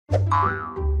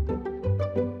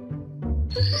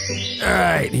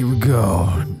Alright, here we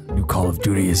go. New Call of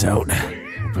Duty is out.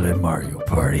 Play Mario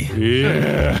Party.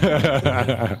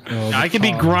 Yeah. I could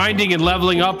be grinding and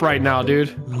leveling up right now,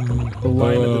 dude. The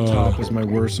line at the top is my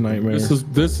worst nightmare.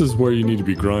 This is where you need to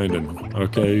be grinding.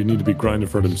 Okay, you need to be grinding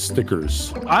for them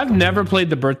stickers. I've never played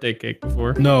the birthday cake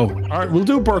before. No. All right, we'll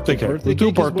do birthday cake. We'll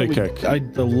do birthday cake.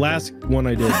 The last one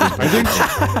I did. I think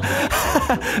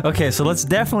Okay, so let's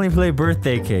definitely play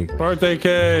birthday cake. birthday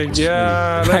cake.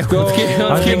 Yeah, let's go. Let's get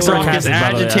being Brock as sarcastic,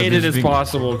 by the way. agitated I'm as being-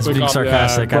 possible. It's being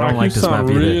sarcastic. I don't like this map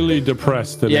either. Really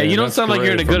depressed today. Yeah, you don't That's sound like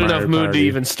you're in a great good for enough Mario mood to Party.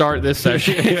 even start this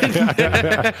session.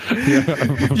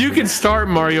 You can start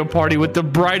Mario Party with the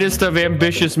brightest of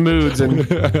ambitious moods and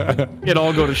it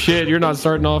all go to shit. You're not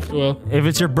starting off well. If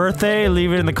it's your birthday,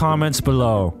 leave it in the comments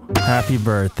below. Happy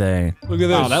birthday. Look at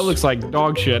this. Wow, that looks like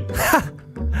dog shit.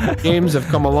 Games have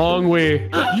come a long way.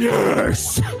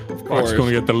 Yes. Brock's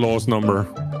gonna get the lowest number.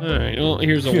 All right, well,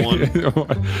 here's a 1.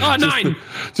 Oh, 9!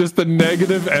 Just the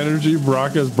negative energy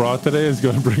Brock has brought today is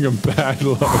gonna bring him bad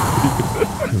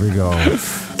luck. Here we go.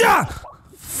 Yeah!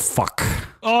 Fuck.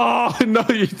 Oh no!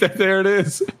 There it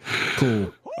is.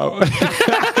 Cool.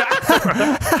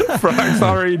 Brock's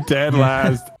already dead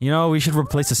last. You know, we should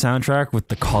replace the soundtrack with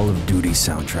the Call of Duty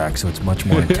soundtrack so it's much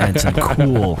more intense and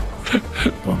cool.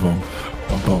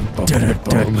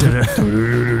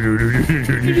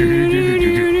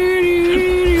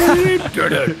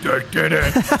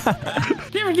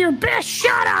 Give it your best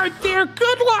shot out there.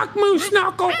 Good luck, Moose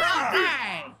Knuckle. All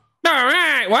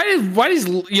right. Why does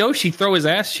Yoshi throw his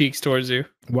ass cheeks towards you?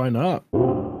 Why not?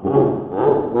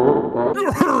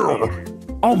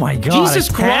 Oh my god. Jesus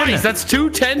a 10. Christ, that's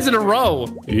 2 10s in a row.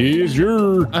 Here's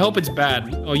your I hope it's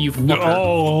bad. Oh, you fucker.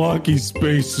 oh lucky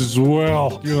space as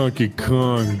well. Donkey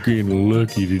Kong getting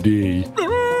lucky today.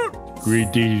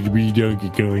 Great day to be Donkey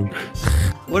Kong.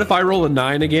 What if I roll a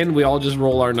 9 again? We all just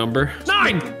roll our number.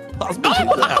 9!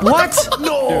 What?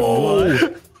 No.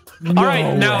 All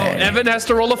right, now Evan has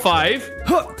to roll a 5.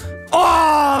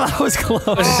 Oh, that was close.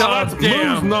 That's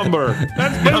Blue's number.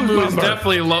 That's Blue's Blue's number.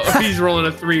 definitely low. He's rolling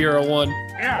a 3 or a 1.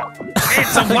 Yeah.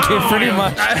 It's a Okay, pretty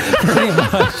much.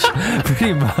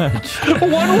 Pretty much.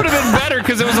 1 would have been better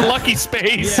because it was a lucky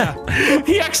space. Yeah.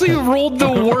 He actually rolled the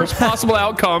worst possible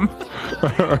outcome.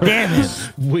 Damn it.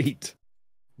 Sweet.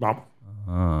 Bop.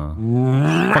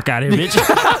 Fuck out of here, bitch.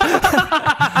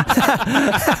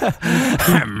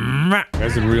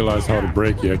 Hasn't realized how to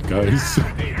break yet, guys.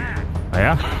 Oh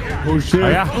yeah? Oh shit. Oh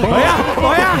yeah? Oh yeah?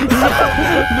 Oh yeah?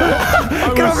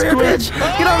 Get over here, bitch!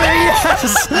 Get over here,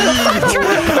 yes!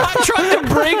 I tried to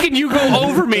break and you go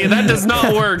over me. That does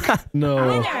not work.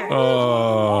 No.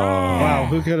 Oh. Wow,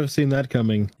 who could have seen that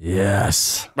coming?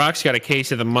 Yes. Brock's got a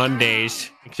case of the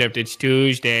Mondays, except it's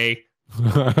Tuesday.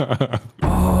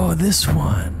 Oh, this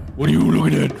one. What are you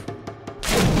looking at?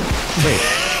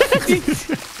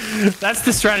 That's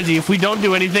the strategy. If we don't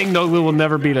do anything, Nogla will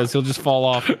never beat us. He'll just fall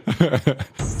off.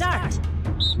 Start.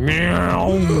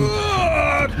 Meow.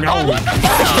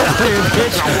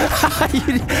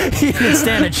 You didn't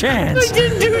stand a chance. I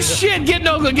didn't do shit. Get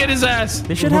Nogla, get his ass.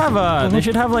 They should have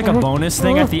like a bonus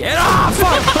thing at the end. Ah,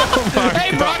 fuck!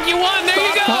 Hey, Brock, you won. There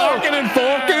you go. Talking and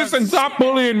focus and stop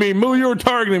bullying me. Moo, you're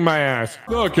targeting my ass.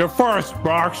 Look, you're first,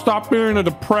 Brock. Stop being a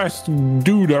depressed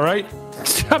dude, all right?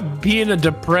 Stop being a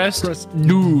depressed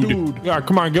dude. Yeah,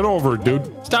 come on, get over it, dude.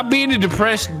 Stop being a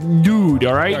depressed dude,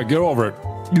 all right? Yeah, get over it.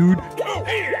 Dude.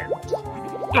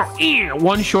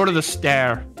 1 short of the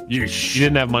stare. Yeesh. You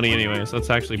didn't have money anyway, so that's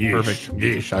actually perfect.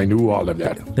 Yeesh, I knew all of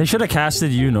that. They should have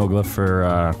casted you, Nogla,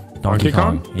 for Donkey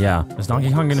Kong. Yeah. Is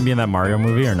Donkey Kong going to be in that Mario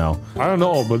movie or no? I don't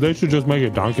know, but they should just make a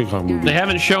Donkey Kong movie. They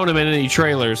haven't shown him in any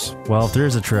trailers. Well, if there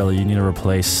is a trailer, you need to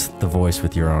replace the voice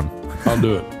with your own. I'll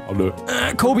do it. I'll do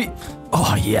it. Kobe.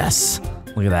 Oh, yes.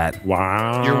 Look at that.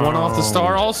 Wow. You're 1 off the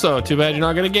star also. Too bad you're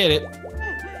not going to get it.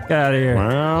 Get out of here.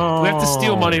 Wow. We have to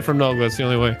steal money from Nogla. It's the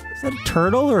only way. Is that a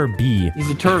turtle or a bee? He's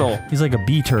a turtle. He's like a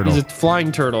bee turtle. He's a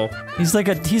flying turtle. He's like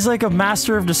a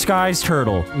master of disguise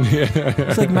turtle.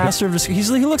 He's like master of disguise.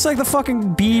 He looks like the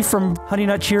fucking bee from Honey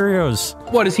Nut Cheerios.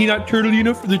 What, is he not turtle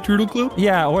enough for the turtle club?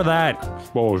 Yeah, or that.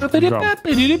 Good job.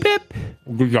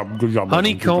 Good job. Good job.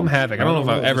 Honeycomb Havoc. I don't know if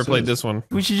I've ever this played is. this one.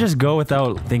 We should just go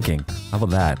without thinking. How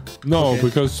about that? No,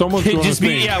 because someone's going to Just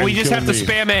be, yeah, we just have to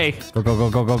spam A. Go, go, go,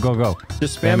 go, go, go, go.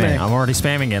 Just spam it. I'm already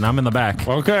spamming it. I'm in the back.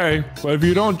 Okay, but if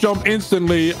you don't jump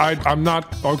instantly, I'm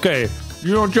not okay.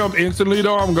 You don't jump instantly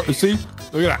though. I'm going. See,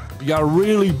 look at that. You gotta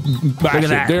really bash Look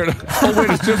it at that. there. Oh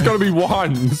wait, it's just gonna be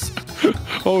ones.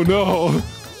 Oh no.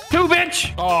 Two,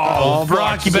 bitch. Oh,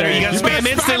 Brock, you better. You gotta spam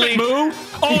instantly. Moo.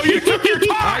 Oh, you took your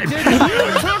time. You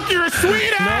took your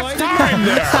sweet ass time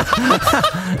there.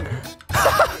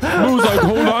 Moo's like,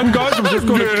 hold on, guys. I'm just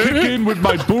gonna kick in with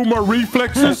my boomer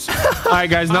reflexes. All right,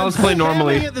 guys. Now let's play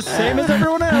normally. The same as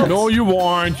everyone else. No, you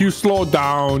aren't. You slow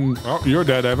down. Oh, you're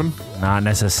dead, Evan. Not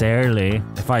necessarily.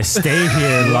 If I stay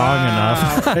here long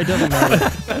enough. It doesn't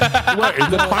matter. Wait, is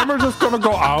the timer just gonna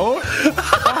go out?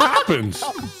 What happens?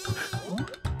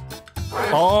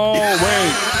 Oh,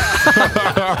 wait.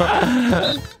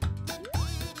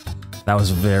 That was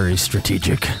very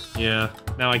strategic. Yeah.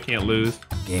 Now I can't lose.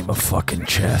 Game of fucking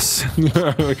chess.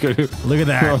 Okay. Look at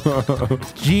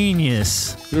that.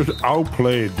 Genius. Just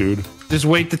outplayed, dude. Just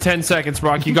wait the 10 seconds,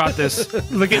 Brock. You got this.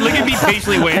 Look at me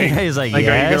patiently waiting. He's like, are you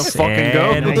gonna yes, fucking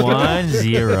go? and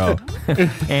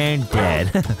 1-0. And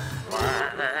dead.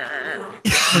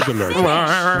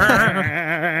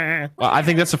 Well, I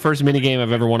think that's the first mini game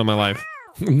I've ever won in my life.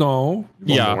 No.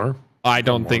 Yeah. More. I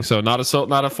don't think so. Not a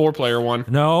 4-player one.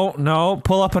 No.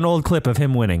 Pull up an old clip of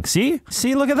him winning. See?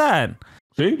 Look at that.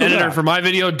 See? Editor, for my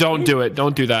video, don't do it.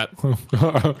 Don't do that.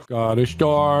 Got a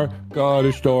star. Got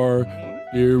a star.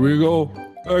 Here we go.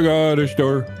 I got a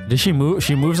star. Did she move?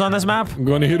 She moves on this map? I'm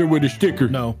gonna hit her with a sticker.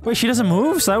 No. Wait, she doesn't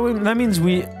move? So that means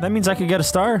I could get a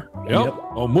star? Yep.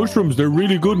 Oh, mushrooms, they're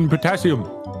really good in potassium.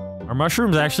 Are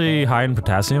mushrooms actually high in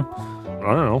potassium?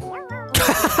 I don't know.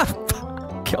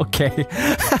 Okay.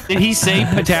 Did he say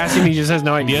potassium? He just has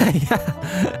no idea.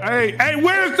 Hey,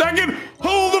 wait a second!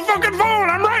 Hold the fucking phone!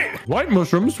 I'm right! White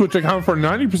mushrooms, which account for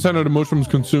 90% of the mushrooms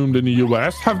consumed in the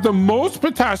US, have the most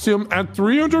potassium at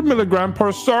 300 milligram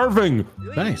per serving.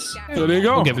 Nice. So there you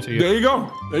go. I'll give it to you. There you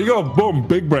go. There you go. Boom.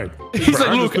 Big brain. He's like,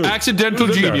 look, accidental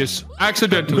genius.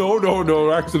 Accidental.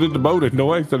 No accident about it.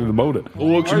 No accident about it.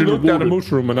 Oh, I accident looked at about a it.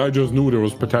 mushroom and I just knew there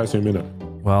was potassium in it.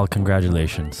 Well,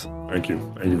 congratulations. Thank you.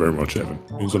 Thank you very much, Evan.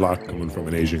 Means a lot coming from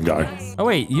an Asian guy. Oh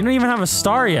wait, you don't even have a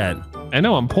star yet. I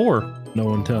know, I'm poor. No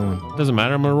one tell him. Doesn't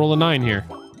matter. I'm gonna roll a 9 here.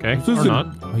 Okay, This or isn't-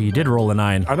 not. Oh, you did roll a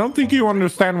 9. I don't think you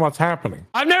understand what's happening.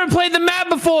 I've never played the map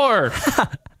before.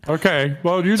 Okay,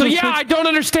 well, you So just... yeah, I don't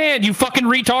understand. You fucking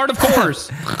retard. Of course.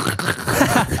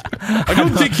 I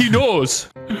don't think he knows.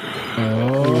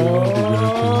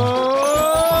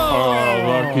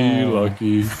 Oh,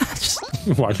 lucky.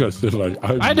 Why should I say like...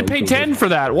 I had to pay 10 for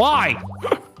that. Why?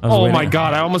 Oh my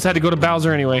god, I almost had to go to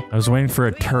Bowser anyway. I was waiting for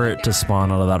a turret to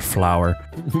spawn out of that flower.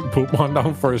 Put one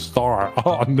down for a star.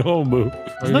 Oh, no, Moo.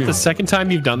 Isn't that the second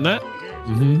time you've done that?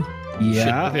 Mm-hmm. Shit,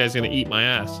 I Yeah. think he's gonna eat my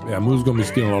ass. Yeah, Moo's gonna be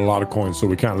stealing a lot of coins, so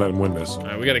we can't let him win this. All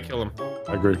right, we gotta kill him.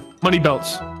 I agree. Money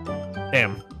belts.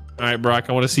 Damn. All right, Brock,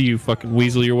 I want to see you fucking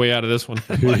weasel your way out of this one.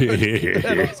 I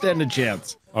don't stand a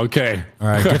chance. Okay. All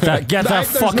right, get that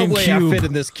There's fucking no way I cube. fit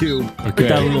in this cube. Okay.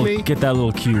 Get that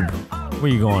little cube.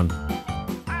 Where you going?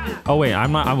 Oh wait,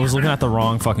 I'm not. I was looking at the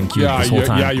wrong fucking cube Yeah, this whole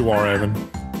time. yeah, you are, Evan.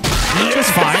 It's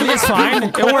fine. It's fine.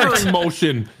 It worked. Firing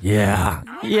motion. Yeah.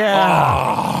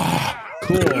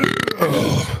 Cool.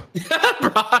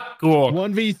 Cool.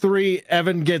 1v3,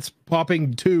 Evan gets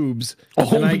popping tubes.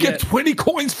 Oh, and I we get 20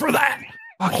 coins for that.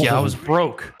 Fuck yeah, I was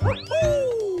broke.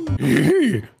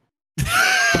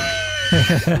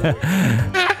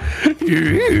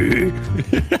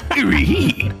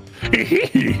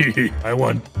 I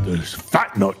want this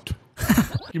fat nut.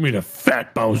 Give me the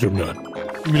fat Bowser nut.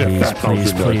 Give me the fat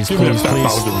Please, Bowser please, nut. Give me the please, fat please.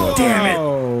 Bowser nut. Damn it.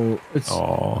 Oh, it's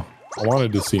Oh, I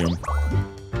wanted to see him.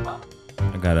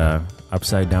 I got a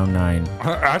upside down 9.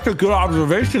 That's a good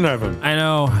observation, Evan. I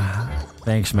know.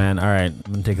 Thanks, man. All right,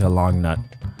 I'm gonna take the long nut.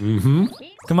 Mm-hmm.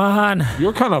 Come on.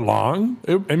 You're kind of long.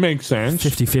 It makes sense.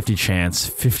 50-50 chance.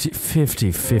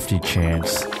 50-50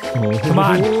 chance. Come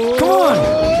on. Come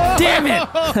on. Damn it.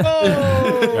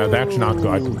 Yeah, that's not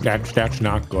good. That's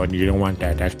not good. You don't want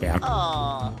that. That's bad.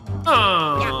 Oh,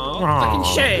 Aw.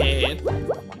 shit.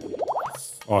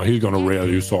 Oh, he's gonna rail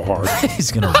you so hard. He's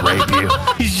gonna rape you.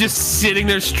 He's just sitting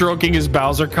there stroking his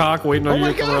Bowser cock, waiting on oh you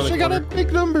my to come around gosh, the I got a corner.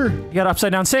 big number. You got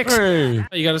upside down 6. Hey,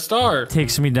 You got a star.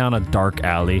 Takes me down a dark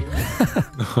alley.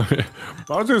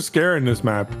 Bowser's scary in this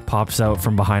map. Pops out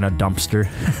from behind a dumpster.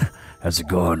 How's it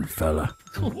going, fella?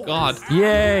 Oh, God.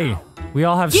 Yay! We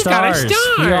all have You got a stars.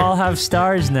 star! We all have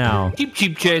stars now.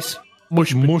 Cheap chase.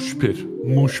 Mush pit.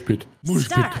 Mush pit.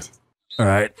 Start. All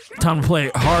right, time to play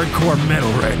hardcore metal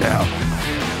right now.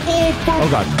 Oh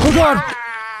god! Oh god!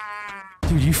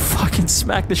 Dude, you fucking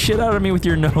smacked the shit out of me with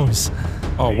your nose.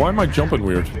 Oh, why am I jumping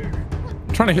weird? I'm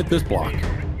trying to hit this block.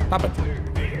 Stop it.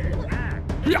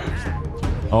 Yeah.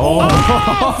 Oh!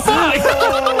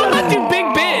 That dude, big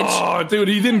bitch. Oh, dude,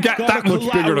 he didn't get that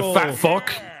much bigger, the fat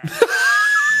fuck.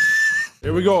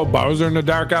 Here we go, Bowser in the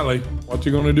dark alley. What's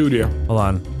he gonna do to you? Hold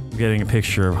on. I'm getting a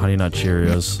picture of Honey Nut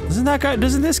Cheerios.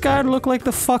 Doesn't this guy look like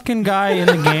the fucking guy in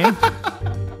the game?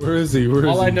 Where is he? Where is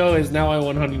All he? I know is now I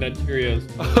want Honey Nut Cheerios.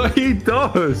 He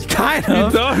does. Kind He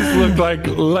of. does look like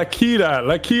Lakita.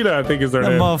 Lakita, I think is their That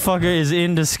name. motherfucker is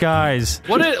in disguise.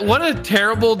 What a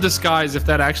terrible disguise if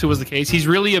that actually was the case. He's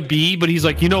really a bee, but he's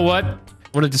like, you know what? I'm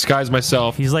gonna disguise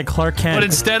myself. He's like Clark Kent. But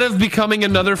instead of becoming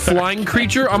another flying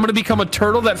creature, I'm gonna become a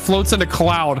turtle that floats in a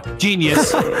cloud.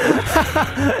 Genius.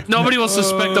 Nobody will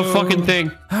suspect a fucking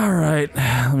thing. All right,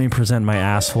 let me present my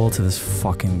asshole to this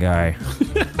fucking guy.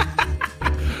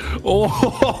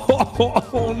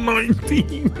 Oh,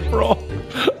 19, bro.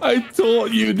 I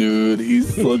told you, dude.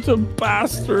 He's such a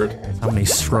bastard. How many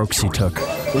strokes he took?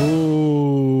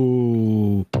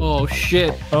 Ooh. Oh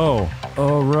shit. Oh,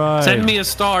 all right. Send me a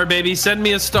star, baby. Send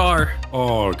me a star.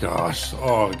 Oh, gosh.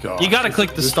 Oh, gosh. You gotta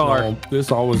click the star.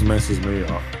 This always messes me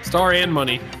up. Star and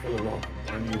money.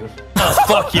 Oh,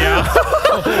 fuck yeah.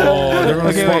 Oh, they're gonna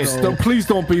Okay, swap wait. stuff. Please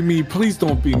don't be me. Please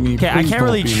don't be me. Okay, I Please can't don't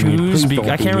really be me. choose. Please don't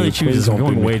I be can't really me. choose. Please It's don't be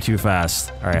going me. way too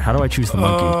fast. All right, how do I choose the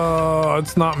monkey?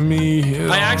 It's not me.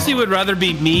 I actually would rather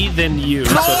be me than you.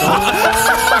 So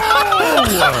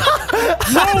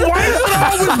No, why is it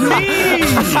always me?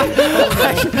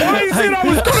 Why is it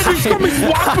always gonna be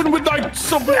swapping with like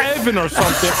some Evan or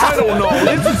something? I don't know.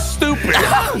 This is stupid.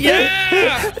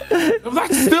 yeah.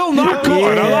 That's still not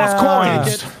good. I lost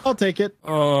coins. I'll take it.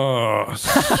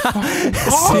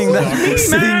 Seeing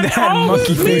that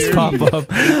monkey face pop up.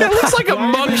 It looks like a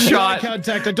mug Eye shot.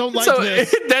 contact. I don't like So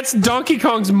this. that's Donkey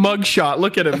Kong's mug shot.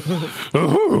 Look at him.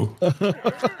 Ooh.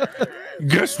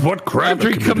 Guess what crap After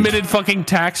he committed fucking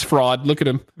tax fraud. Look at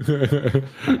him.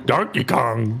 Donkey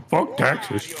Kong. Fuck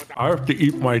taxes. I have to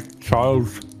eat my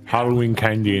child's Halloween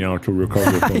candy now to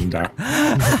recover from that.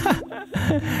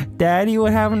 Daddy,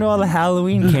 what happened to all the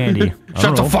Halloween candy?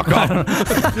 Shut the fuck up.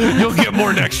 You'll get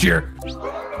more next year.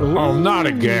 Oh, not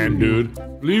again, dude.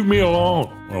 Leave me alone.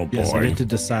 Oh, Yes, I boy. get to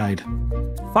decide.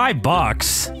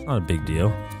 $5. Not a big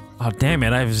deal. Oh, damn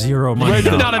it. I have zero money.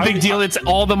 now. Not a big deal. It's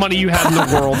all the money you have in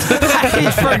the world. I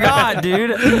forgot,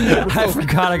 dude. I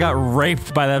forgot I got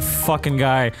raped by that fucking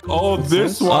guy. Oh,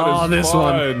 this one Oh, is this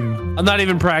fun. I'm not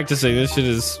even practicing. This shit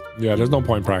is... Yeah, there's no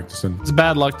point practicing. It's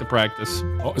bad luck to practice.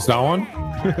 Oh, it's that one?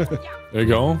 There you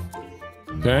go.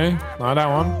 Okay, not that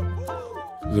one.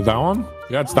 Is it that one?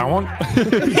 Yeah, it's that one.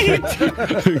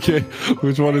 Okay,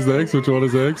 which one is next? Which one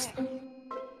is next?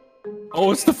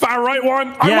 Oh, it's the far right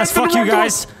one. Yes, fuck you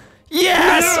guys.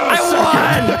 Yes,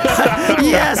 I won.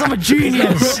 Yes, I'm a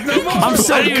genius. I'm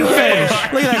so good. Look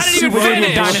at that super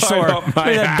idiot dinosaur. Look at that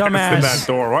In that dumbass.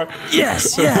 door, right?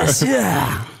 Yes,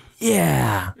 yeah.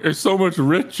 Yeah. You're so much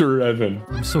richer, Evan.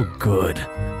 I'm so good.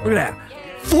 Look at that.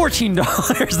 $14.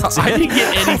 That's I it. didn't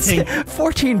get anything.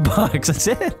 $14. That's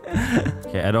it.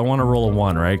 Okay, I don't want to roll a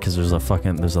 1, right? Because there's a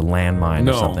landmine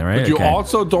or something, right? But you Okay.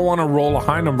 also don't want to roll a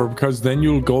high number because then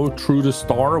you'll go through the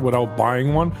star without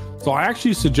buying one. So I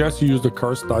actually suggest you use the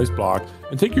cursed dice block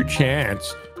and take your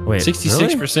chance. Wait,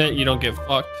 66%, you don't get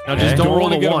fucked. Now Okay. just don't roll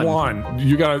only a get 1.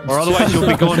 You gotta, Or otherwise you'll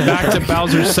be going back to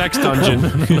Bowser's sex dungeon.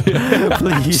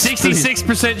 Please,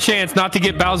 66% chance not to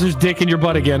get Bowser's dick in your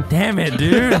butt again. Damn it,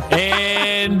 dude.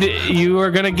 And you are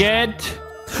gonna get...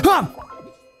 Ah!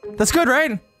 That's good,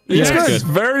 right? Yes, Yeah, it's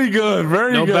good. very good,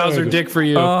 very No good. Bowser dick for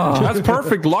you. That's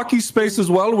perfect. Lucky space as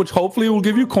well, which hopefully will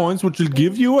give you coins, which will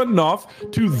give you enough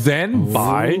to then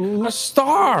buy a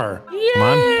star. Come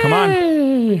on, come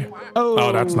on.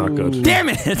 Oh, that's not good. Damn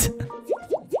it.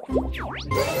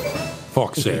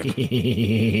 Fuck's sake.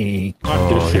 Not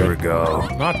Oh, this here we shit. go.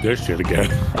 Not this shit again.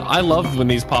 I love when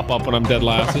these pop up when I'm dead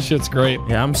last. This shit's great.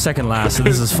 Yeah, I'm second last, so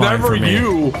this is fine Never for me.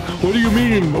 you. What do you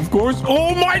mean? Of course.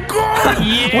 Oh my god!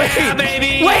 Yeah,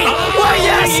 baby! Wait! Oh, Wait!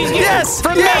 Yes! you get- Yes!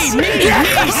 From Yes! me!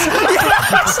 Yes!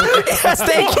 Yes!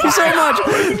 Thank you so much!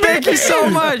 Thank you so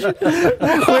much!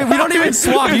 Wait, we don't even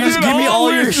swap. You just give me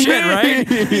all your shit, right?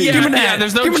 Yeah, Give me that. yeah,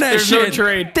 there's no- Give me that there's no shit.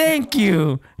 trade. Thank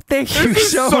you. Thank you This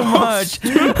is so so much.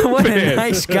 What a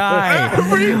nice guy.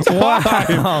 Every time.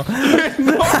 Wow.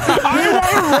 I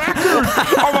want a record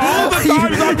of all the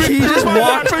times I've been He through just my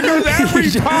walked- life because every he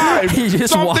just- time he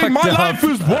just something, walked my up. life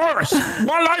is worse.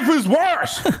 My life is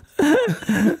worse.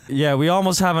 Yeah, we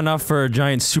almost have enough for a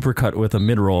giant supercut with a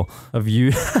mid-roll of you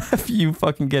of you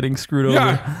fucking getting screwed over.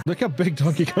 Yeah. Look how big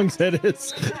Donkey Kong's head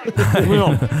is. Leave me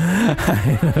alone.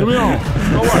 Leave me alone.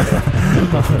 Don't worry.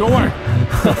 Don't worry.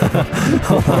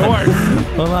 Don't worry.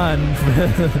 Hold on.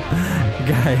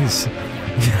 Guys.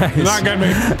 You're not getting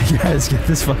me. Guys, get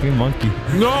this fucking monkey.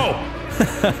 No.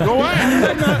 Go away.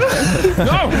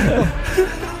 No.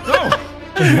 No.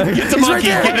 Get the monkey,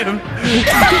 right there. get him.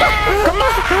 Come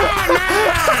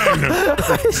on, man.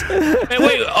 Hey,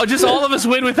 wait, just all of us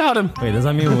win without him. Wait, does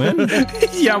that mean win?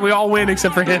 Yeah, we all win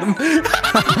except for him.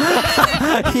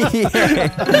 Yay.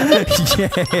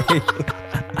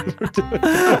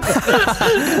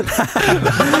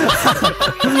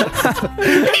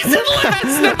 He's in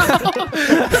last now.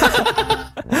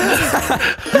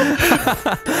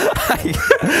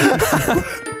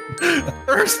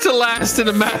 First to last in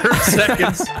a matter of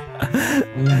seconds.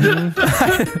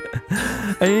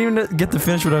 I didn't even get to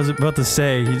finish what I was about to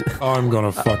say. Oh, I'm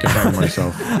gonna fucking hang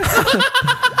myself.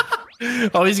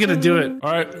 Oh, he's gonna do it.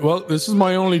 All right, well, this is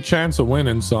my only chance of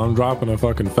winning, so I'm dropping a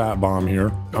fucking fat bomb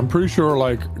here. I'm pretty sure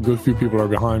like a good few people are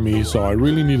behind me, so I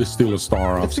really need to steal a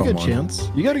star off That's a someone. good chance.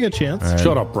 You got a good chance.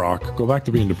 Shut up, Brock. Go back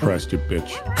to being depressed, you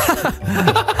bitch.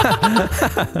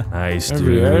 Nice,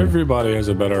 dude. Everybody has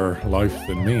a better life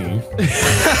than me.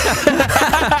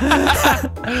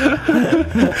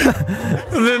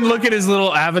 And then look at his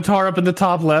little avatar up in the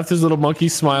top left, his little monkey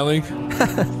smiling.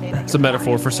 It's a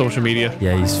metaphor for social media.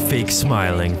 Yeah, he's fake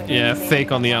smiling. Yeah,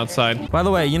 fake on the outside. By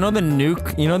the way, you know the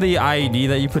nuke, you know the IED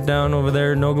that you put down over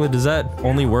there, Nogla? Does that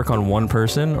only work on one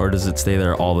person, or does it stay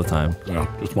there all the time? No,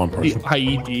 just one The person.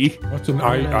 IED. What's an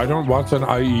what's an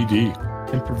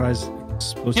IED? Improvise.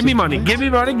 Give me money, give me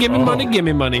money, give me money, give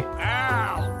me money.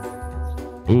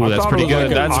 Ooh, I that's thought pretty it was good. like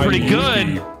an That's pretty IED, good.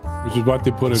 Which is what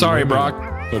they put in Sorry, women Brock.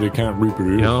 so they can't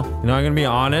reproduce. You know? You know, I'm gonna be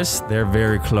honest, they're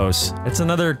very close. It's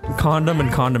another condom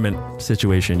and condiment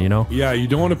situation, you know? Yeah, you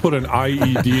don't want to put an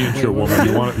IED into your woman.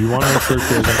 You want to insert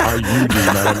there's an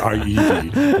IUD, not an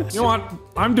IED. You know what?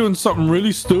 I'm doing something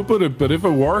really stupid, but if it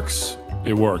works,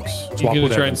 it works. Swap gonna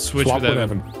with try Evan. and switch Swap with with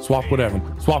Evan. Evan. Swap with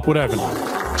Evan. Swap with Evan.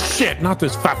 Shit, not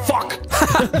this fat fuck.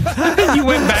 You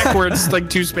went backwards like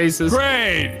 2 spaces.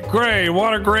 Great, great.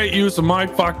 What a great use of my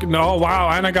fucking. Oh, wow.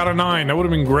 And I got a 9. That would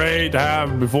have been great to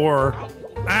have before.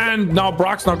 And now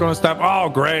Brock's not going to step. Oh,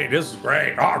 great. This is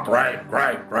great. Oh, great,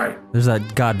 great, great. There's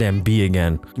that goddamn bee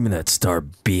again. Give me that star,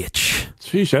 bitch.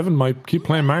 Sheesh, Evan might keep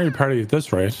playing Mario Party at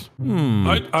this rate.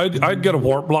 I'd get a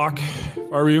warp block.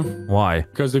 Are you? Why?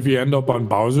 Because if you end up on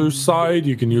Bowser's side,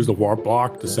 you can use the warp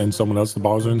block to send someone else to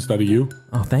Bowser instead of you.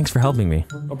 Oh, thanks for helping me.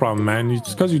 No problem, man.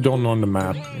 It's because you don't know the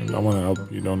map. I want to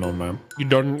help you. Don't know the map. You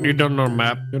don't know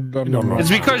map. You don't know. It's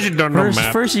because you don't know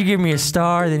map. First you give me a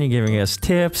star, then you're giving us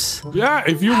tips. Yeah,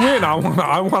 if you win, I want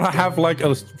to have like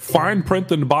a fine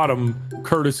print in the bottom,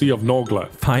 courtesy of Nogla,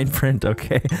 Fine print,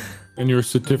 okay. and your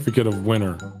certificate of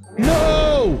winner.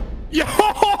 No! Yo,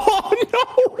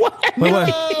 no way!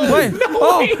 Wait.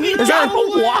 Oh,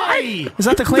 is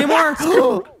that the Claymore?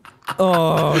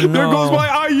 Oh, no. There goes my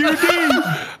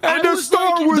IUD, and the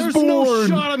star was There's born. no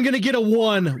shot I'm gonna get a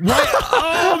 1. Right?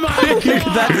 Oh my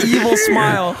god! That evil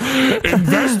smile.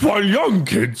 Invest while young,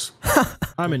 kids.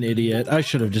 I'm an idiot. I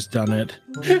should have just done it.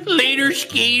 Later, I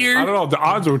skater. don't know. The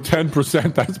odds are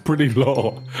 10%. That's pretty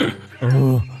low.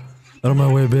 Oh, out of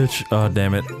my way, bitch. Oh,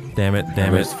 damn it. Damn it.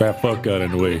 This fat fuck got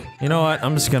in the way. You know what?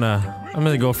 I'm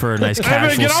gonna go for a nice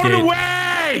casual Evan, get out of the skate.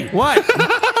 way! What?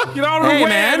 Get out of the Hey, way,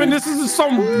 man. Evan. This is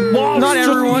some wall. Not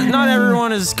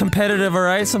everyone is competitive, all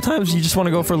right? Sometimes you just want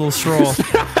to go for a little stroll.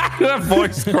 That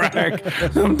voice crack.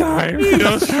 Sometimes.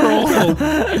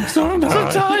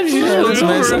 Sometimes you Yeah, just listen,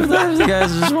 man, sometimes you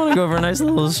guys just want to go for a nice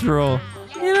little stroll.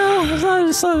 You know,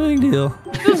 it's not a big deal.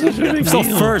 Still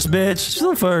first, bitch.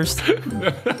 Still first.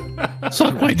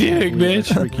 Suck my dick, bitch.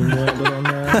 Freaking nailed it on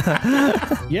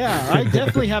that. Yeah, I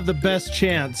definitely have the best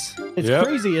chance. It's Yep.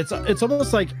 crazy. It's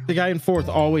almost like the guy in fourth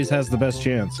always has the best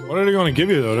chance. What are they going to give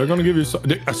you, though? They're going to give you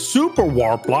a super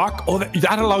warp block. Oh,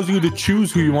 that allows you to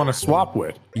choose who you want to swap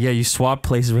with. Yeah, you swap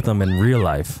places with them in real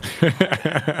life.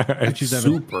 I choose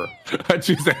super. I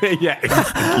choose yeah,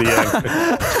 instantly.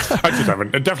 I choose Evan.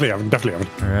 Definitely Evan. Definitely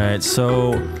Evan. All right,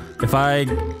 so if I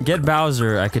get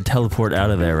Bowser, I could teleport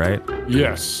out of there, right?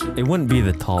 Yes. It wouldn't be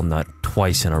the tall nut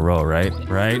twice in a row, right?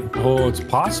 Right? Oh, it's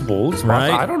possible. It's Right.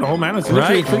 possible. I don't know, man. It's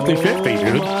literally Right. 50-50,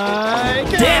 dude.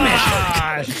 Damn it!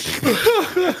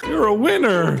 You're a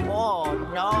winner.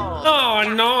 Oh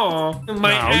no,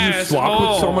 my Now you ass. swap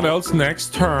with someone else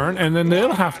next turn, and then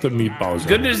they'll have to meet Bowser.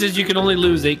 Good news is you can only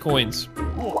lose 8 coins.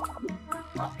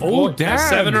 Oh, damn.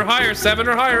 7 or higher. 7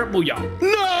 or higher. Booyah.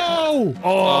 No!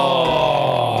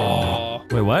 Oh.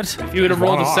 Wait, what? If you would have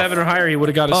rolled a off. 7 or higher, you would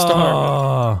have got a star.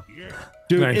 Oh,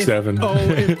 Dude, Thanks, Evan. Oh,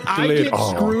 if I Delayed. get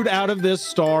Oh. screwed out of this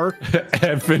star,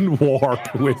 Evan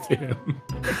warped with him.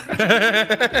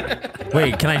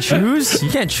 wait, can I choose? You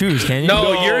can't choose, can you?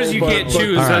 No, yours you but- can't but-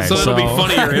 choose. Alright, So it'll be so-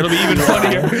 funnier. It'll be even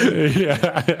funnier.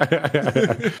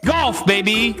 Yeah. Golf,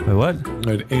 baby. Wait, what?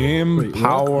 An aim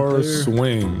power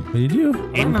swing. What do you do?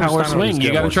 Aim I don't power understand how swing. this You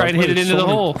game gotta works. try I and hit it played into so the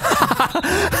many- hole.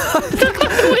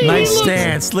 Nice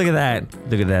stance. Look at that.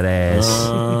 Look at that ass.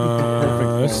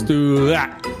 Let's do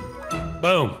that.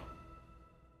 Boom.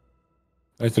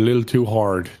 That's a little too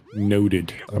hard.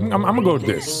 Noted. I'm gonna go with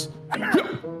this.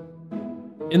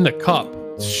 In the cup.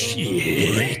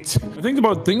 Shit.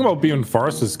 The thing about being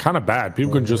first is kind of bad.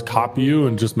 People can just copy you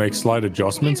and just make slight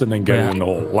adjustments and then get in the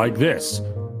hole like this.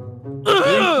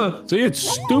 See, it's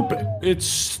stupid. It's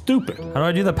stupid. How do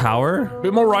I do the power?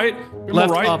 Bit more right. Bit Left,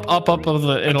 more right. up of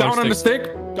the inner Down on the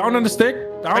stick. Down on the stick.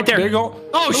 Down. Right there. There you go.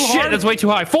 Oh shit, that's way too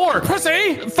high. 4. Press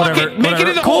A. Fuck it. Make it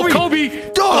in the hole, Kobe.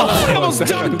 Oh, I almost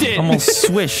dumped it. Almost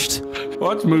swished.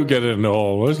 Watch Moo get it in the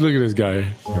hole. Let's look at this guy.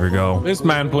 Here we go. This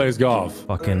man plays golf.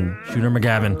 Fucking Shooter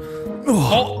McGavin. That's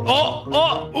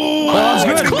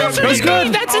good. That's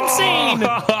good. That's insane.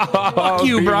 Fuck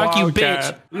you, Brock, you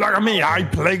bitch. Look at me. I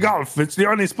play golf. It's the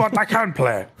only sport I can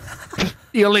play.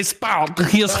 The only spout.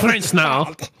 He's French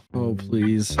now. Oh,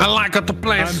 please. I like to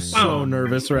play I'm so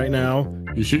nervous right now.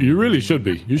 You really should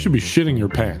be. You should be shitting your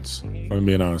pants. I'm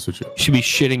being honest with you. You should be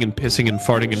shitting and pissing and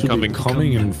farting and coming.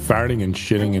 Coming and farting and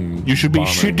shitting and. You should be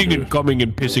bombing, shitting dude. and coming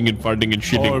and pissing and farting and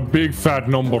shitting. Oh, big fat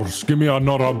numbers. Give me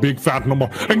another big fat number.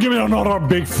 And give me another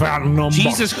big fat number.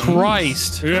 Jesus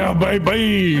Christ. Yeah,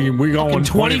 baby. We going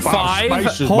 25? 25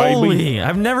 spaces, Holy, baby.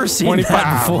 I've never seen 25.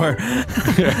 that before.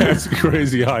 Yeah, that's a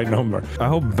crazy high number. I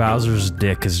hope Bowser's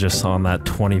dick is just on that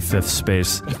 25th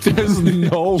space. There's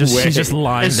no way. He's just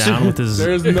lying down with his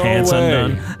There's no pants way.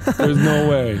 undone. There's no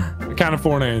way. I can't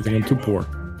afford anything. I'm too poor.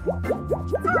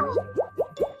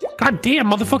 God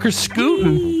damn, motherfucker's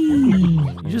scooting.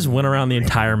 You just went around the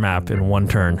entire map in one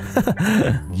turn.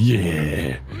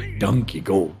 Yeah. Donkey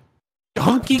go.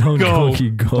 Donkey go. Donkey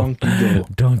go.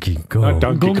 Donkey go. Not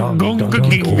Donkey Kong.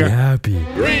 Donkey happy.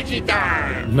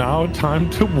 Now time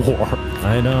to war.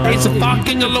 I know. It's a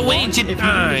fucking Luigi Triple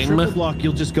time. block,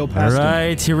 you'll just go All past him.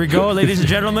 right, here we go, ladies and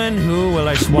gentlemen. Who will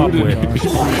I swap with?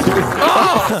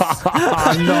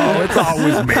 No, it's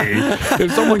always me.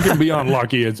 If someone can be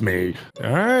unlucky, it's me.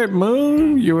 All right,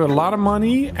 Moon, you have a lot of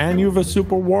money and you have a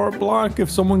super warp block.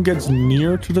 If someone gets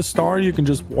near to the star, you can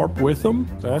just warp with them.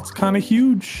 That's kind of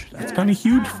huge. That's kind of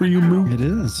huge for you, Moon. It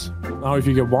is. Now, if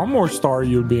you get one more star,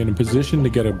 you'll be in a position to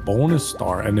get a bonus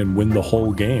star and then win the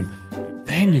whole game.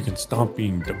 Then you can stop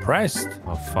being depressed.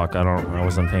 Oh fuck! I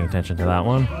wasn't paying attention to that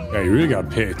one. Yeah, you really gotta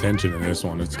pay attention to this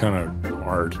one. It's kind of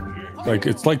hard.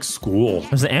 It's like school.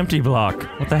 There's an empty block.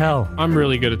 What the hell? I'm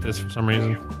really good at this for some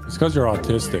reason. It's because you're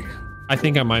autistic. I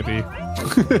think I might be.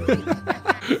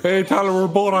 Hey, Tyler, we're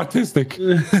both autistic.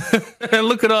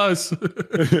 Look at us.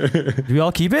 Do we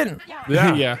all keep it?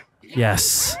 Yeah. Yeah.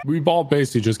 Yes. We all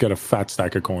basically just get a fat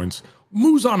stack of coins.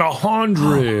 Moo's on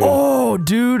 100. Oh,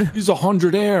 dude. He's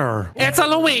 100 air. It's a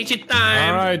Luigi time.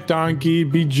 All right, Donkey,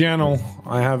 be gentle.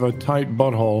 I have a tight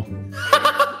butthole.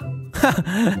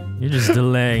 You're just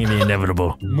delaying the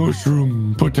inevitable.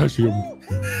 Mushroom potassium.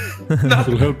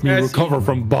 It'll help me recover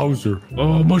from Bowser.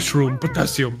 Oh, mushroom,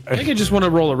 potassium. I think I just want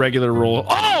to roll a regular roll.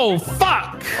 Oh,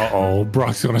 fuck. Uh-oh,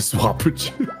 Brock's gonna swap with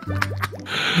you.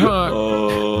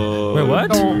 Wait, what?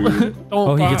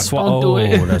 Oh, he gets swap. Don't do Oh,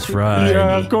 it. that's right.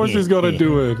 Yeah, of course he's gonna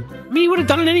do it. I mean, you would have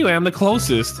done it anyway. I'm the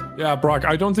closest. Yeah, Brock,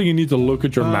 I don't think you need to look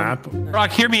at your map.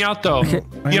 Brock, hear me out, though. You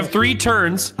have 3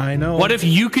 turns. I know. What if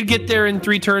you could get there in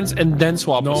 3 turns and then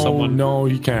swap with someone? No,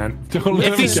 he can't. Don't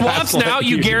let If he him swaps gaslight now,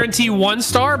 you guarantee 1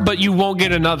 star, but you won't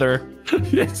get another.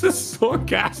 This is so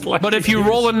gaslighting. But if you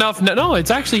roll enough, no,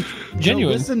 it's actually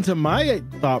genuine. Listen to my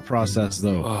thought process,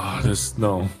 though. Oh,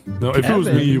 no. If it was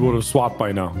me, you would have swapped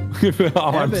by now.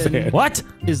 All I'm Evan. saying. What?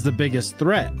 Is the biggest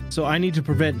threat. So I need to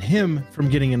prevent him from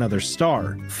getting another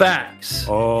star. Facts.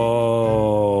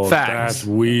 Oh, Facts. that's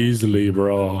Weasley,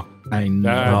 bro. I know.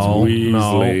 That's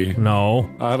Weasley. No.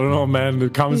 I don't know, man. The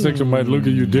comment section might look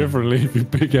at you differently if you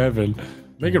pick Evan.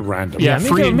 Make it random. Yeah,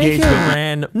 free make it engagement.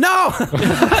 random. No.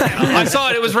 I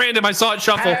saw it. It was random. I saw it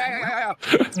shuffle.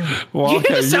 Well, You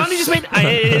hear the sound he just made?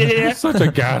 You're such a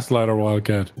gaslighter,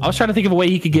 Wildcat. I was trying to think of a way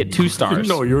he could get 2 stars.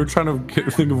 No, you were trying to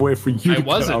think of a way for you I to get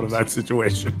wasn't. out of that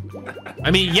situation.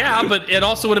 I mean, yeah, but it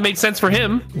also would have made sense for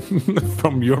him.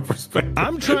 From your perspective.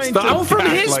 I'm trying Stop to. Oh, from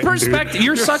his gaslighting, perspective, dude.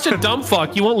 you're such a dumb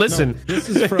fuck. You won't listen. This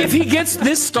is from. If he gets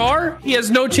this star, he has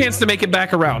no chance to make it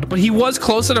back around. But he was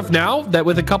close enough now that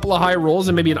with a couple of high rolls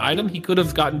and maybe an item, he could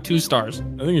have gotten 2 stars.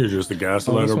 I think you're just a Oh, this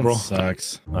gaslighter, one bro.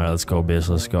 sucks. All right, let's go, bitch.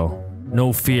 Let's go.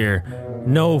 No fear.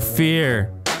 No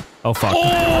fear. Oh, fuck.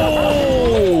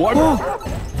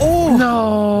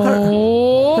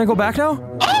 No. Can I go back now?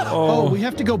 Oh, we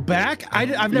have to go back?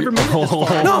 I've never made it this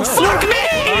far. No, fuck me!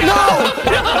 No!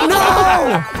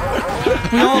 No!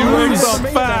 We all He wakes lose. up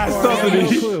fast,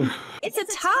 doesn't he? It's a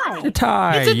tie. A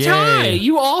tie. It's a yay. tie.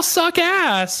 You all suck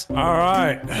ass. All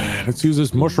right, let's use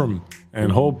this mushroom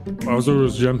and hope Bowser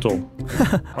is gentle.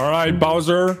 All right,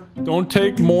 Bowser, don't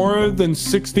take more than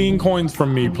 16 coins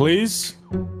from me, please.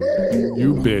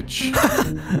 You bitch.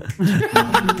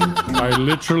 I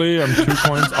literally am 2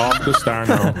 coins off the star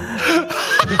now.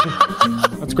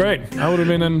 That's great. I would have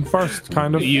been in first,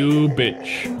 kind of. You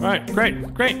bitch. All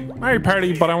right, great. Mario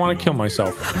Party, but I want to kill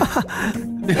myself.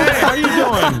 Hey, how you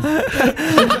doing?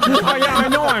 Oh, yeah, I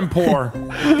know I'm poor.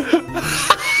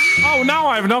 Oh, now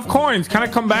I have enough coins. Can I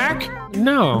come back?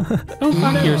 No. Don't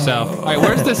fuck yourself. All right,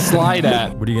 where's the slide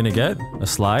at? What are you gonna get? A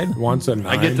slide? Once a 9.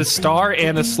 I get the star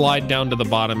and a slide down to the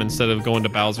bottom instead of going to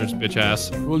Bowser's bitch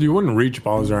ass. Well, you wouldn't reach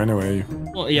Bowser anyway.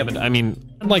 Well, yeah, but I mean,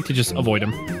 I'd like to just avoid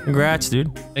him. Congrats,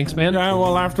 dude. Thanks, man. Yeah,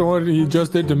 well, after what he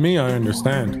just did to me, I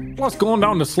understand. Plus, going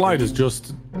down the slide is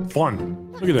just fun.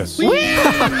 Look at this.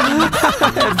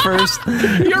 At first.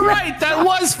 You're right. That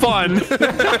was fun.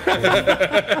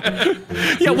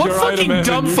 Yeah, what your fucking item, Evan.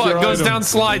 dumb Use fuck your goes item. down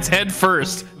slides head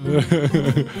first?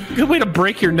 Good way to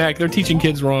break your neck. They're teaching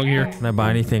kids wrong here. Can I buy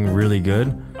anything really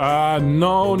good?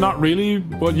 No, not really.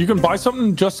 But you can buy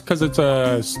something just because it's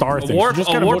a star thing. warp- So just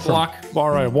a get warp mushroom. block. All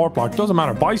right, warp block. Doesn't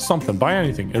matter. Buy something. Buy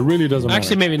anything. It really doesn't matter.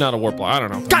 Actually, maybe not a warp block. I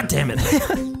don't know. God damn it.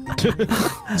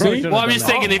 See? Well, I'm just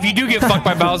thinking if you do get fucked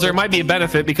by Bowser, it might be a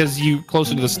benefit because you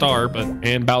closer to the star.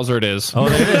 And Bowser it is. Oh,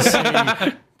 there it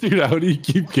is. Dude, how do you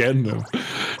keep getting them?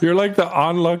 You're like the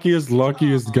unluckiest,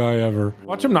 luckiest guy ever.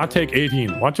 Watch him not take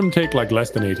 18. Watch him take like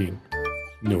less than 18.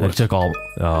 Knew I it. took all.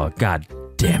 Oh, god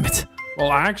damn it.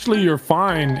 Well, actually, you're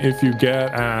fine if you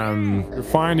get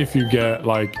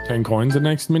like 10 coins the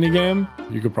next minigame.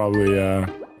 You could probably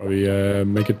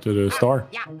make it to the star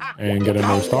and get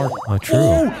another star. Oh,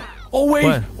 true. Oh wait,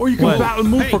 What? or you can What? battle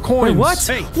move for coins. Wait, what?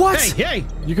 Hey, What? Hey,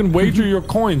 You can wager your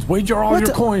coins. Wager all your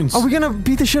the- coins. Are we gonna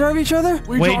beat the shit out of each other?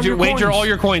 Wager all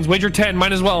your coins. Wager 10.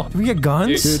 Might as well. Do we get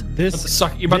guns? Dude, this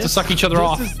You're about to suck each other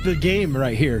off. This is the game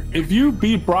right here. If you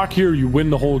beat Brock here, you win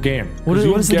the whole game. What is- 'Cause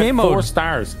you what is the get game 4 mode?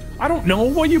 stars. I don't know.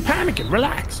 Why are you panicking?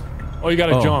 Relax. Oh, you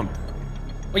gotta Oh. jump.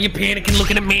 Are you panicking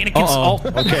looking at mannequins? Uh-oh.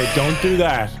 Okay, don't do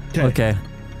that. Okay.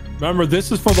 Remember,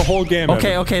 this is for the whole game.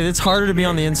 Okay, Evan. okay. It's harder to be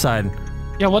on the inside.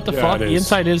 Yeah, what the Yeah, fuck? it The is.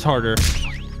 inside is harder.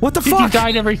 What the Dude, you fuck?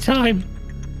 died every time.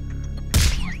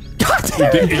 God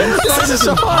damn it. This is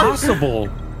so hard. Impossible.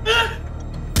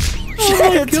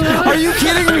 Shit. Are you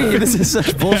kidding me? This is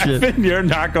such bullshit. Evan, you're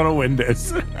not gonna win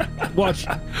this. Watch.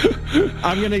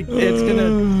 It's gonna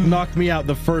knock me out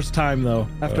the first time though.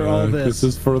 After all This this.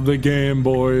 is for the game,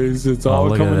 boys. It's all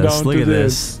look coming at this. down Look to at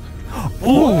this.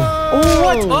 Oh,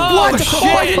 what? Oh, What?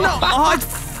 shit. Oh,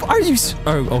 no. Are you?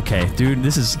 Oh, okay, dude.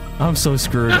 This is. I'm so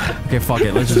screwed. Okay, fuck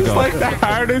it. Let's just It's go. like the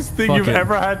hardest thing Fuck you've it.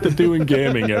 ever had to do in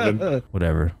gaming, Evan.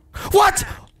 Whatever. What?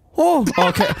 Oh,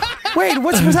 okay. Wait,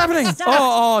 what's happening?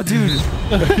 Oh, dude.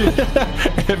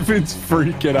 Evan's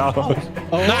freaking out.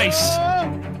 Nice.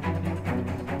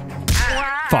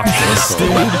 Fuck this, dude.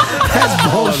 That's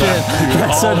bullshit.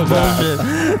 That's such bullshit.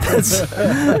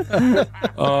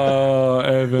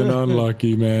 Evan,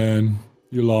 unlucky, man.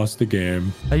 You lost the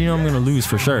game. How do you know I'm gonna lose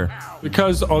for sure?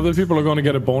 Because other people are going to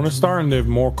get a bonus star and they have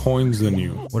more coins than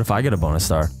you. What if I get a bonus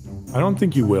star? I don't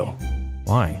think you will.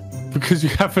 Why? Because you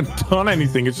haven't done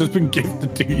anything. It's just been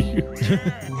gifted to you.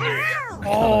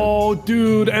 Oh,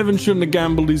 dude. Evan shouldn't have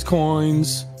gambled these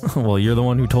coins. Well, you're the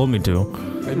one who told me to.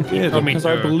 I did, told me because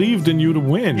I to. believed in you to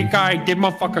win. The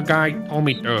motherfucker guy told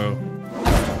me to.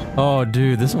 Oh,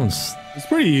 dude, this one's. It's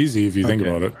pretty easy if you think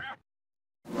about it.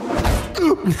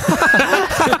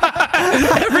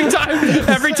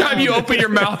 Every time you open your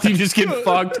mouth, you just get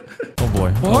fucked. Oh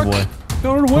boy. Oh boy.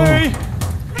 Go away.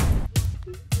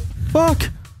 Fuck.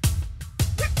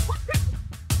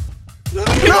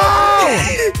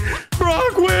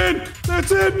 Brock, win.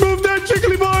 That's it. Move that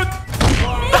jiggly butt.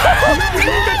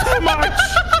 Move it too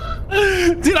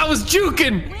much. Dude, I was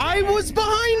juking. I was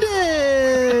behind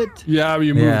it. Yeah,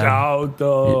 you moved Yeah. out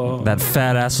though. That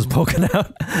fat ass was poking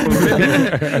out.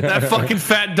 That fucking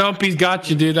fat dumpy's got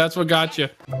you, dude. That's what got you.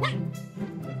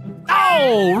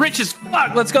 Oh, rich as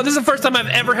fuck. Let's go. This is the first time I've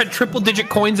ever had triple-digit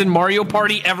coins in Mario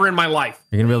Party ever in my life.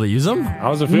 You're gonna be able to use them?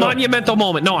 How's it feel? Monumental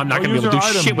moment. No, I'm not Oh, gonna be use able to do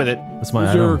your item. shit with it. That's my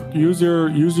item. Use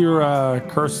your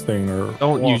curse thing or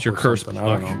Don't warp use your or curse. something. I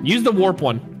don't know. Use the warp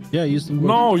one. Yeah, use the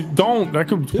No, don't. That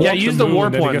could. Yeah, use the moon warp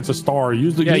and then one. It gets a star.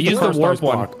 Use the use the cursed warp dice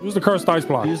one. block. Use the cursed dice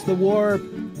block. Use the warp.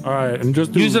 All right, and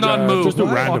just do, Use it on Moo. Just do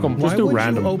Why? random. Why Just do would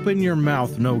random. you open your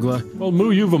mouth, Nogla? Well,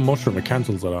 Moo, you have a mushroom. It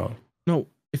cancels it out. No,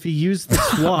 if he used the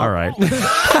swap. All right.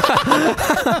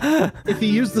 If he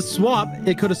used the swap,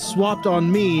 it could have swapped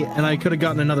on me, and I could have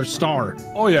gotten another star.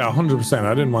 Oh yeah, 100%.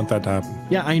 I didn't want that to happen.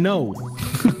 Yeah, I know.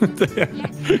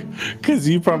 Because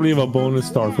you probably have a bonus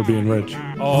star for being rich.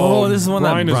 Oh, this is one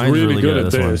that Brian is Brian's really good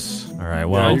at one. this. All right,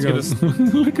 well, Yeah,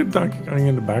 look at Donkey Kong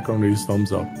in the background with his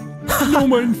thumbs up. No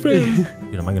man fail.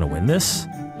 dude, am I gonna win this?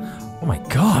 Oh my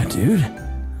god, dude.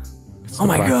 Oh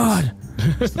my god.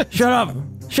 Shut up.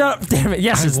 Shut up. Damn it.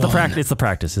 Yes, it's the practice. It's the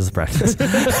practice. It's the practice.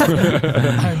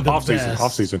 Off season.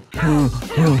 Off season.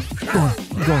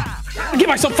 Give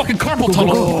myself fucking carpal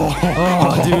tunnel.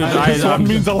 Oh, dude. This one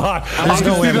means a lot. There's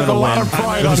no way I'm There's a gonna lot win. of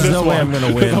pride on There's this no way one. I'm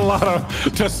gonna There's a win. lot of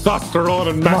testosterone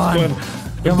and masculine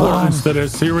Come importance to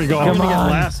this. Here we go. Come get on.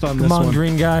 last on this Come on, one.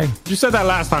 green guy. You said that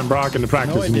last time, Brock, in the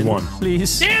practice, No, I and you didn't. won.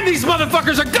 Please. Damn, these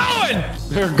motherfuckers are going.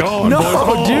 They're going, No, boys.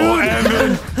 Oh, dude.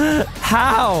 Evan.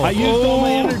 How? I used all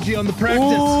my energy on the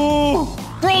practice.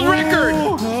 World record.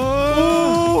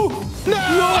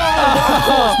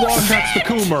 One touch the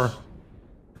Coomer.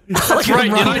 That's right,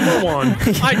 dude. One.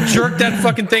 I jerked that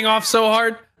fucking thing off so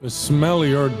hard. The smell of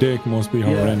your dick must be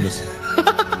horrendous.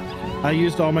 I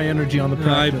used all my energy on the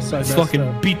I practice. messed fucking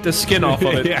up. beat the skin off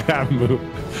of it. Yeah, move.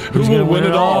 Who's Who gonna will win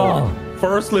it all? all?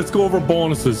 First, let's go over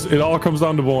bonuses. It all comes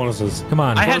down to bonuses. Come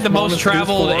on. I had the most Bonus is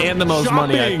traveled for and the most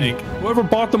money, I shopping. think. Whoever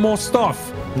bought the most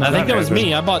stuff? I think that was Evan.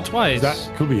 me. I bought twice. That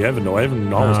could be Evan, though.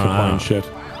 Evan always No, can find no. shit.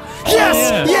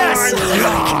 Yes! Yes!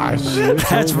 Gosh.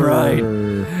 That's right.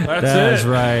 That's That's it.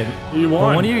 right. You Well,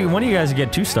 won. one of you guys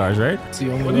get 2 stars, right? It's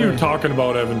the only What are you way. talking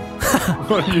about, Evan?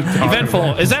 What are you talking Eventful.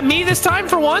 about? Is that me this time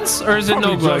for once? Or is it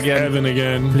Probably Nogla just again? Evan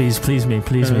again. Please, please me,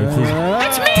 please me, please.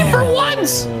 That's me for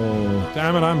once.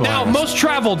 Damn it, I'm Now, last. most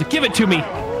traveled. Give it to me.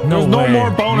 There's no way.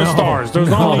 more bonus No. stars. There's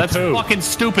No. only That's 2. fucking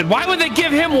stupid. Why would they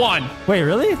give him one? Wait,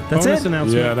 really? That's Bonus it?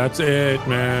 announcement. Yeah, that's it,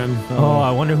 man. Oh, I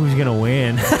wonder who's gonna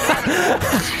win.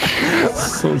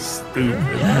 So stupid.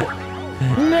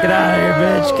 Get out of here,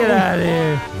 bitch. Get out of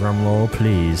here. Drum roll,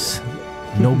 please.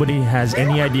 Nobody has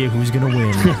any idea who's gonna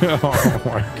win. Oh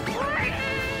my god.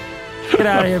 Get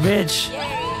out of here, bitch.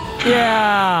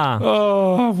 Yeah.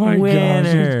 Oh my god.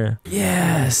 Winner.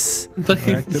 Yes.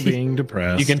 Back to being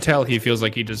depressed. You can tell he feels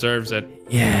like he deserves it.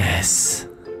 Yes.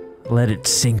 Let it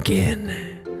sink in.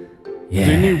 Yes.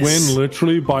 Didn't he win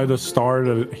literally by the star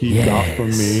that he got from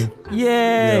me?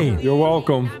 Yay. You're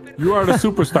welcome. You are the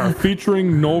superstar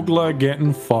featuring Nogla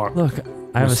getting fucked. Look,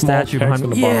 I have a small statue text behind in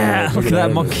me. the bottom Yeah, right. look at Look that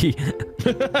at monkey.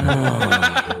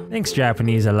 Thanks,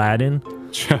 Japanese Aladdin.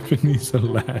 Japanese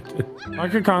Aladdin.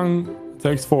 Donkey Kong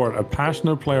takes forward a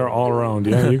passionate player all around.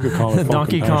 Yeah, you could call it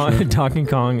Donkey fucking passionate. Donkey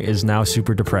Kong is now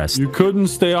super depressed. You couldn't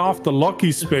stay off the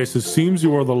lucky space. It seems you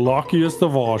were the luckiest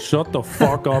of all. Shut the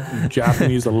fuck up, you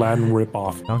Japanese Aladdin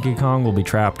ripoff. Donkey Kong will be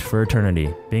trapped for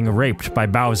eternity, being raped by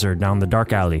Bowser down the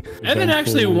dark alley. Evan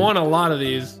actually won a lot of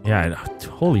these. Yeah,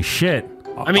 holy shit.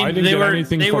 I mean, I didn't they get were-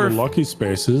 anything they for were- the lucky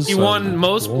spaces. He so- won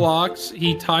most blocks.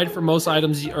 He tied for most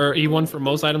items, or he won for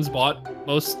most items bought.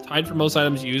 Tied for most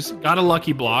items used. Got a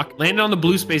lucky block. Landed on the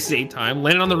blue spaces 8 times.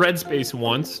 Landed on the red space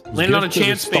once. Landed on a gifted a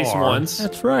chance space star. once.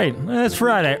 That's right. That's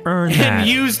right. I earned that. And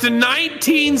used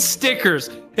 19 stickers.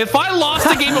 If I lost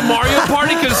a game of Mario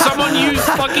Party because someone used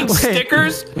fucking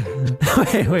stickers,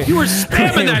 wait. you were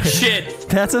spamming Wait, that wait. shit.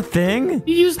 That's a thing?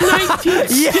 You used 19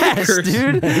 Yes, stickers.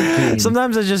 dude.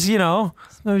 Sometimes I just, sometimes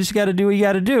you just gotta do what you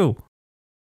gotta do.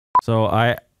 So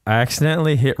I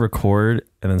accidentally hit record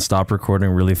and then stopped recording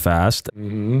really fast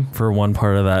for one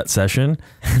part of that session.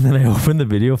 And then I opened the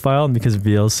video file, and because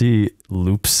VLC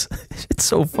loops, it's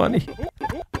so funny.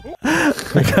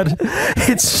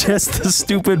 It's just the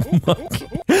stupid monkey.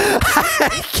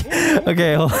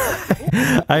 Okay, hold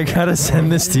on. I gotta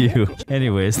send this to you.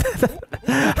 Anyways.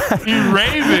 You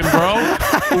raving, bro.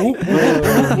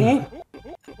 Can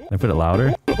I put it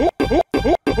louder?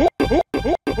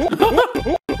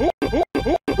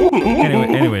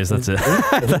 Anyways, that's it.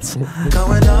 That's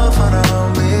Going off on our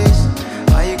homies.